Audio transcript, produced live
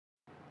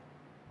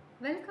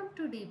Welcome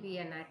to DB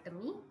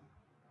Anatomy.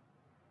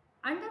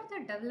 Under the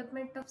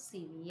development of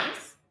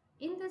CVS,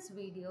 in this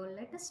video,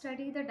 let us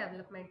study the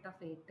development of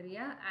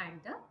atria and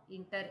the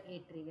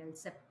interatrial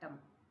septum.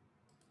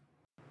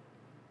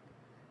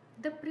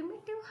 The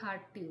primitive heart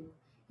tube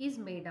is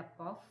made up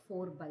of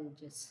four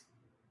bulges.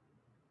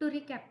 To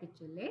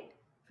recapitulate,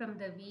 from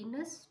the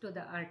venous to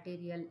the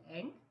arterial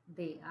end,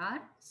 they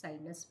are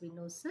sinus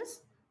venosus,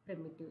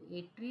 primitive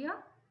atria,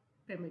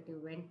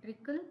 primitive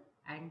ventricle,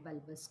 and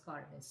bulbus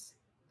cordis.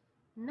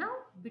 Now,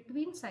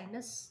 between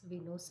sinus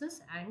venosus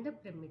and the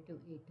primitive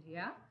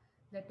atria,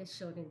 that is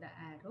shown in the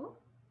arrow,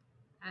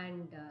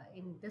 and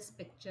in this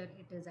picture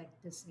it is at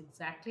this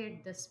exactly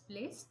at this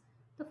place,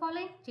 the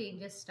following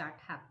changes start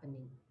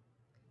happening.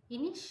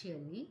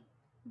 Initially,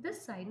 the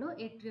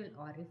sinoatrial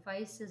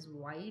orifice is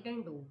wide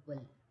and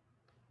oval.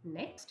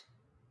 Next,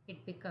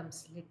 it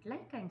becomes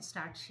slit-like and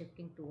starts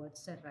shifting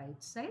towards the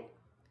right side.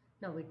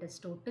 Now it is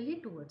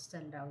totally towards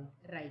the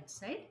right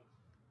side.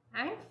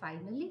 And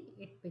finally,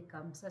 it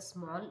becomes a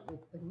small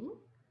opening.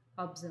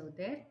 Observe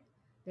there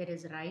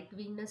is right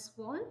venous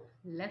wall,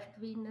 left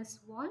venous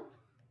wall,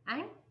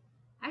 and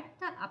at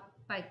the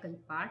apical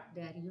part,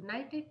 they are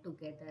united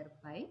together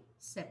by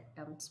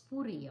septum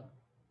spurium.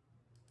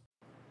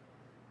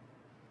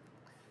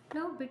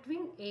 Now,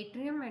 between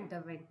atrium and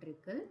the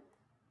ventricle,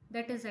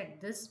 that is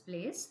at this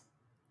place,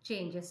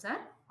 changes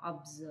are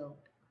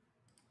observed.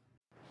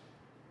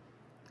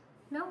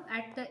 Now,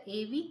 at the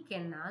AV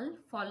canal,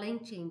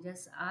 following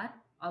changes are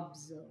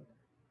observed.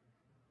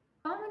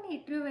 Common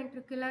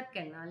atrioventricular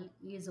canal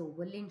is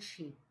oval in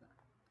shape.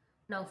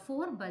 Now,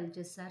 four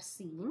bulges are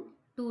seen,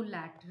 two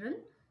lateral,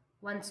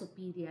 one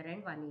superior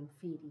and one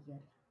inferior.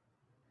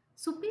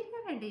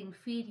 Superior and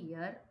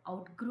inferior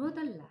outgrow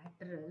the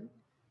lateral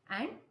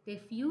and they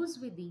fuse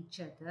with each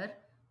other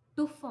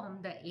to form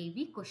the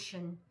AV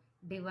cushion,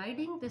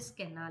 dividing this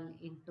canal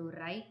into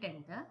right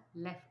and the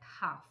left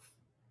half.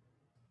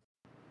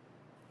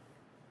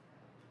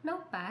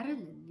 Now,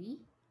 parallelly,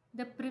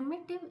 the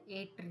primitive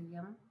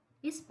atrium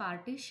is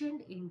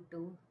partitioned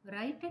into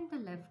right and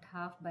the left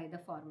half by the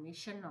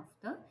formation of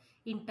the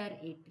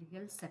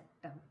interatrial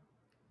septum.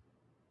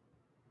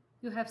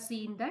 You have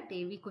seen that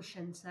AV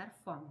cushions are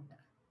formed.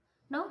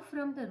 Now,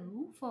 from the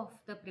roof of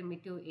the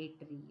primitive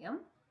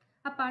atrium,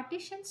 a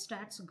partition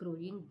starts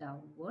growing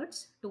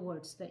downwards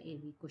towards the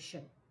AV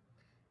cushion.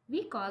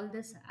 We call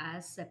this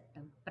as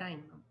septum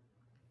primum.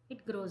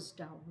 It grows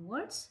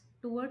downwards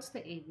towards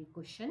the AV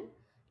cushion,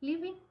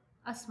 leaving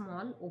a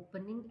small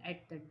opening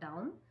at the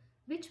down,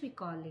 which we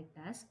call it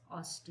as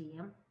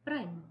ostium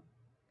primum.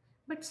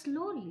 But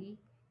slowly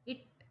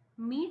it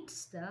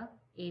meets the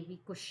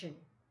AV cushion.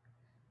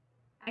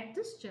 At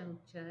this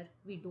juncture,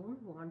 we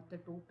don't want the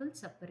total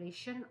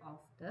separation of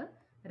the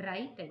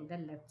right and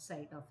the left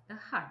side of the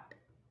heart.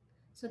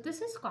 So this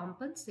is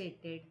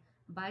compensated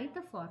by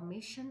the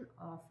formation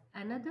of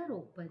another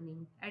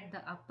opening at the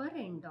upper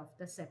end of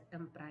the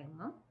septum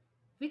primum,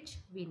 which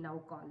we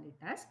now call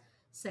it as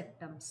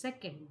septum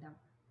secundum.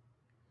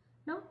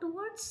 Now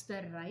towards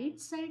the right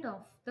side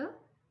of the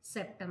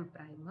septum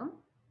primum,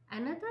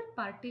 another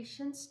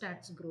partition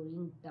starts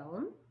growing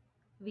down.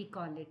 We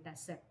call it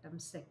as septum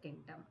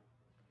secundum.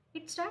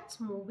 It starts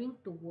moving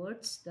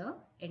towards the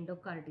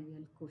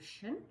endocardial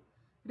cushion,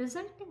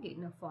 resulting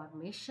in a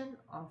formation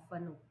of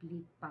an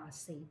oblique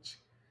passage.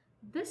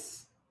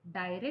 This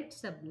directs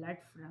the blood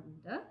from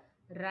the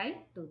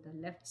right to the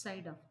left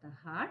side of the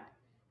heart,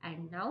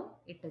 and now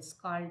it is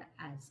called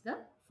as the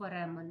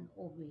foramen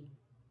ovale.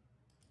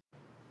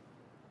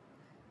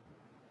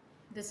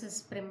 This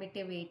is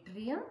primitive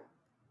atrium.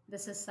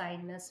 This is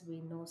sinus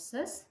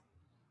venosus.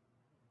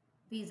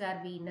 These are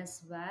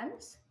venous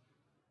valves.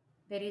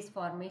 There is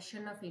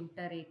formation of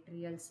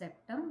interatrial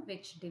septum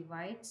which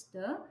divides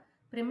the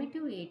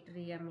primitive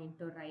atrium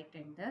into right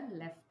and the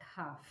left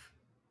half.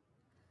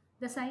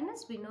 The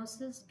sinus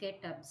venosus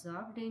get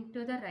absorbed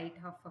into the right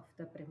half of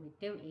the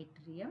primitive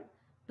atrium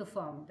to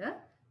form the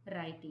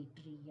right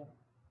atrium.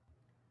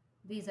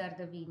 These are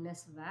the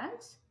venous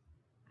valves,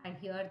 and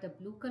here the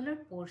blue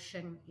colored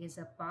portion is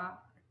a part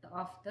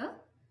of the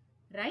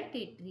right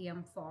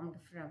atrium formed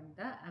from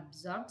the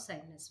absorbed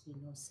sinus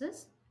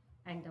venosus,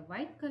 and the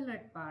white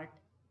colored part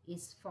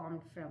is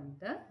formed from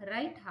the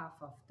right half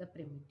of the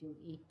primitive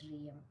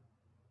atrium.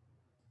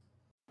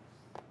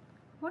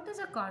 What is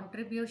a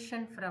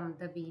contribution from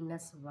the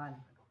venous valve?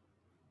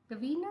 The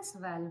venous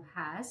valve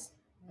has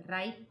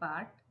right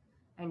part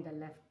and the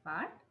left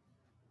part,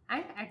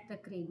 and at the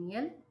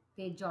cranial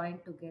they join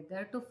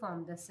together to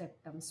form the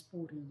septum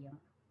spurium.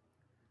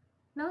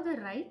 Now the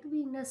right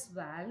venous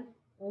valve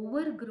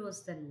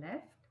overgrows the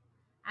left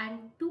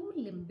and two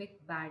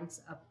limbic bands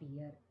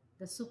appear,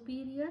 the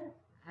superior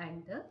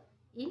and the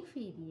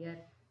inferior,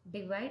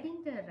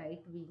 dividing the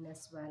right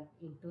venous valve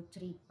into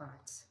three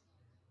parts.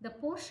 The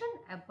portion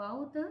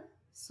above the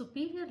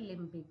superior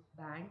limbic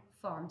band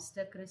forms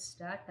the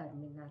crista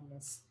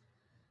terminalis.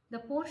 The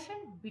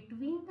portion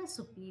between the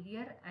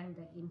superior and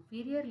the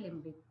inferior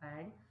limbic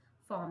band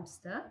forms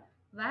the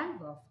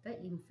valve of the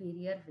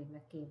inferior vena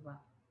cava.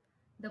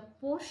 The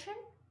portion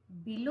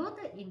below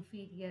the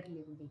inferior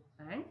limbic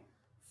band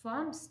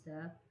forms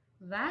the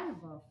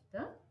valve of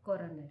the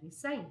coronary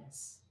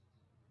sinus.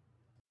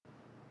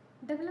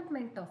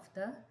 Development of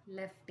the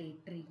left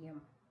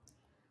atrium.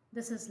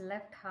 This is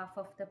left half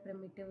of the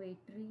primitive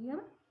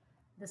atrium.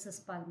 This is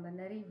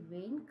pulmonary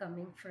vein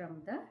coming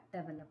from the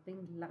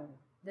developing lung.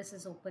 This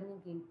is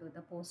opening into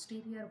the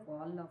posterior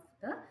wall of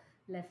the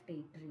left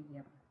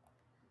atrium.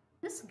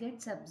 This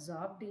gets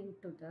absorbed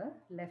into the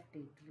left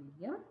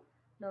atrium.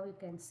 Now you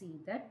can see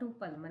that two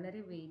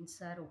pulmonary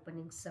veins are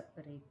opening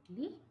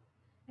separately,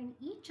 and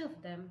each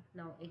of them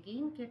now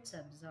again gets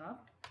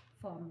absorbed,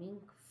 forming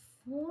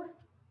four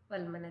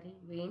pulmonary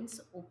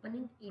veins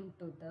opening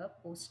into the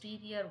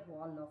posterior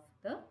wall of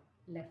the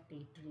left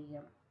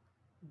atrium.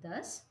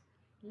 Thus,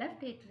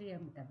 left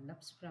atrium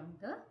develops from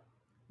the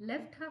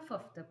left half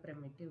of the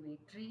primitive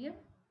atrium,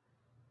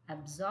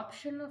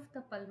 absorption of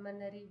the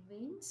pulmonary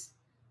veins,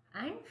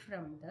 and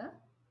from the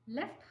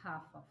left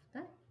half of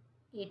the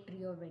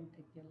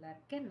atrioventricular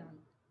canal.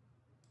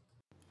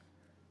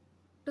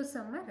 To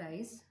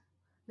summarize,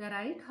 the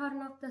right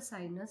horn of the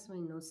sinus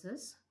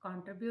venosus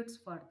contributes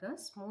for the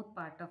smooth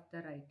part of the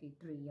right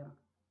atrium.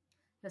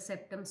 The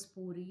septum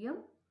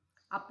spurium,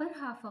 upper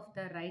half of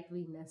the right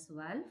venous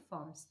valve,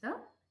 forms the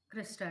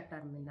crista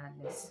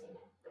terminalis.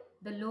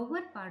 The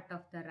lower part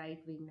of the right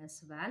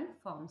venous valve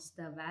forms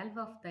the valve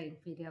of the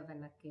inferior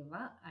vena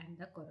cava and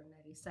the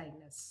coronary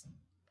sinus.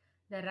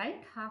 The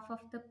right half of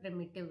the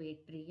primitive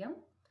atrium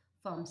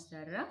forms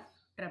the rough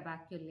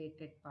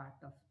trabeculated part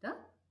of the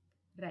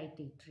right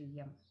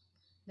atrium.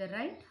 The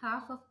right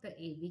half of the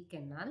AV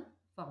canal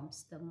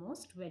forms the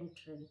most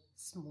ventral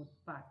smooth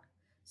part.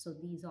 So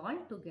these all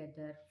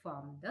together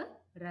form the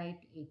right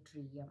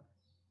atrium.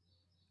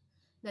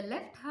 The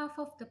left half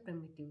of the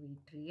primitive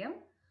atrium,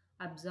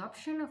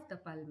 absorption of the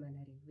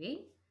pulmonary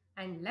vein,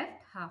 and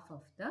left half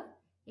of the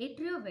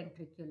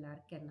atrioventricular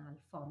canal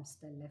forms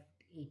the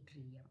left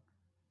atrium.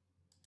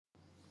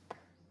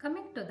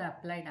 Coming to the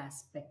applied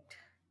aspect,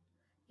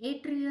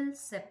 atrial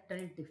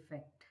septal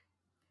defect.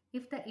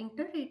 If the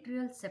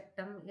interatrial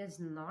septum is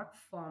not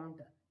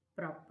formed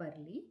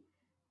properly,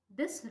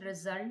 this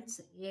results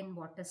in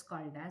what is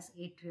called as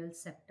atrial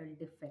septal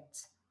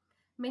defects.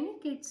 Many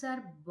kids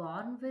are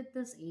born with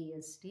this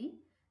ASD,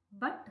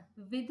 but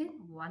within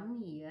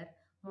 1 year,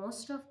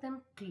 most of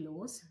them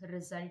close,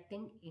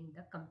 resulting in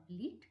the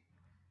complete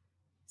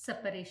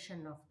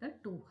separation of the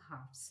two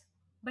halves.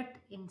 But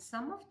in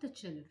some of the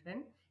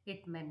children,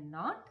 it may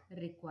not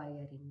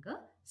requiring a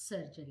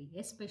surgery,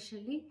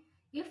 especially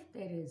if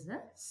there is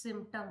a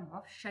symptom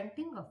of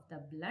shunting of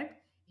the blood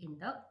in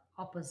the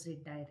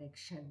opposite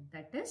direction,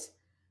 that is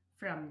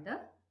from the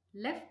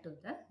left to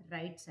the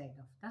right side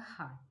of the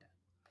heart.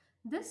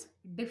 This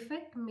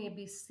defect may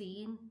be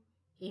seen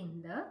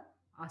in the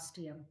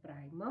ostium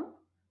primum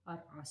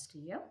or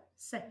ostium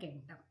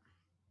secundum.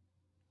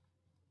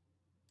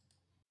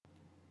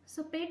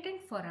 So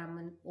patent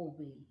foramen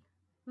ovale.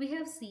 We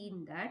have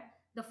seen that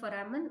the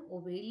foramen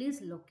ovale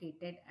is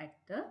located at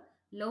the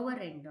lower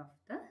end of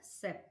the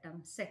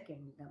septum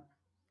secundum.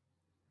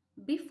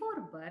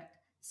 Before birth,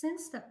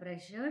 since the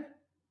pressure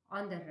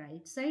on the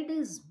right side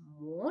is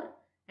more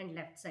and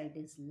left side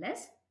is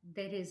less,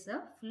 there is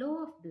a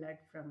flow of blood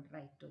from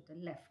right to the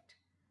left.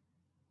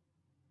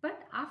 But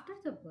after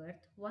the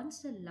birth, once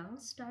the lung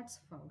starts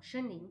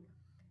functioning,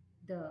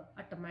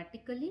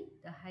 automatically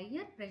the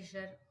higher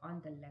pressure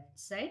on the left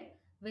side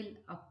will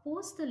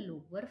oppose the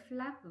lower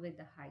flap with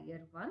the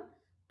higher one,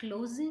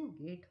 closing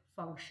it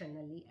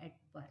functionally at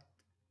birth.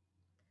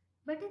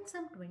 But in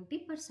some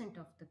 20%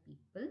 of the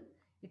people,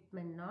 it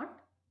may not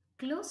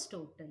close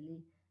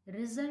totally,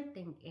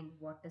 resulting in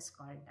what is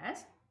called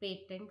as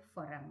patent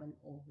foramen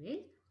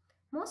ovale.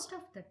 Most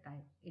of the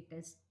time, it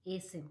is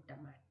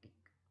asymptomatic.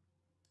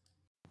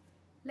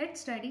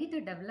 Let's study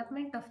the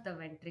development of the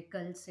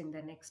ventricles in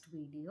the next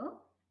video.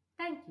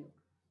 Thank you.